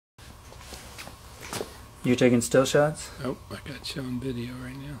You taking still shots? Oh, I got you on video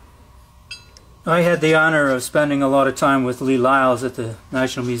right now. I had the honor of spending a lot of time with Lee Lyles at the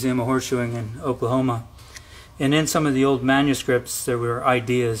National Museum of Horseshoeing in Oklahoma. And in some of the old manuscripts there were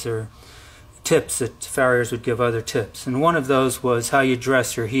ideas or tips that farriers would give other tips. And one of those was how you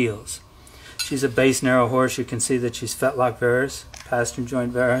dress your heels. She's a base narrow horse. You can see that she's fetlock varus, pastern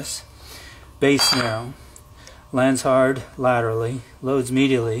joint varus. Base narrow. Lands hard laterally, loads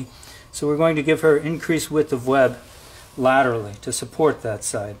medially. So we're going to give her increased width of web laterally to support that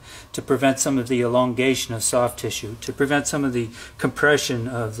side, to prevent some of the elongation of soft tissue, to prevent some of the compression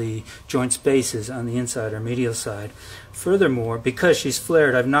of the joint spaces on the inside or medial side. Furthermore, because she's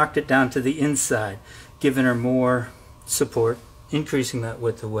flared, I've knocked it down to the inside, giving her more support, increasing that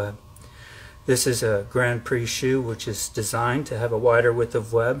width of web. This is a Grand Prix shoe which is designed to have a wider width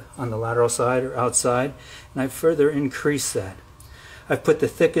of web on the lateral side or outside, and I've further increased that. I've put the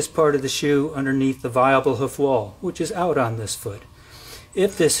thickest part of the shoe underneath the viable hoof wall, which is out on this foot.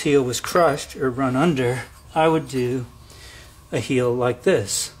 If this heel was crushed or run under, I would do a heel like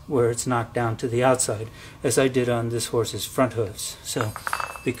this, where it's knocked down to the outside, as I did on this horse's front hooves. So,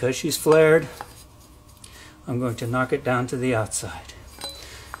 because she's flared, I'm going to knock it down to the outside.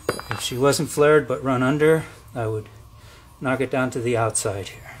 If she wasn't flared but run under, I would knock it down to the outside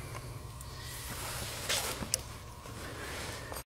here.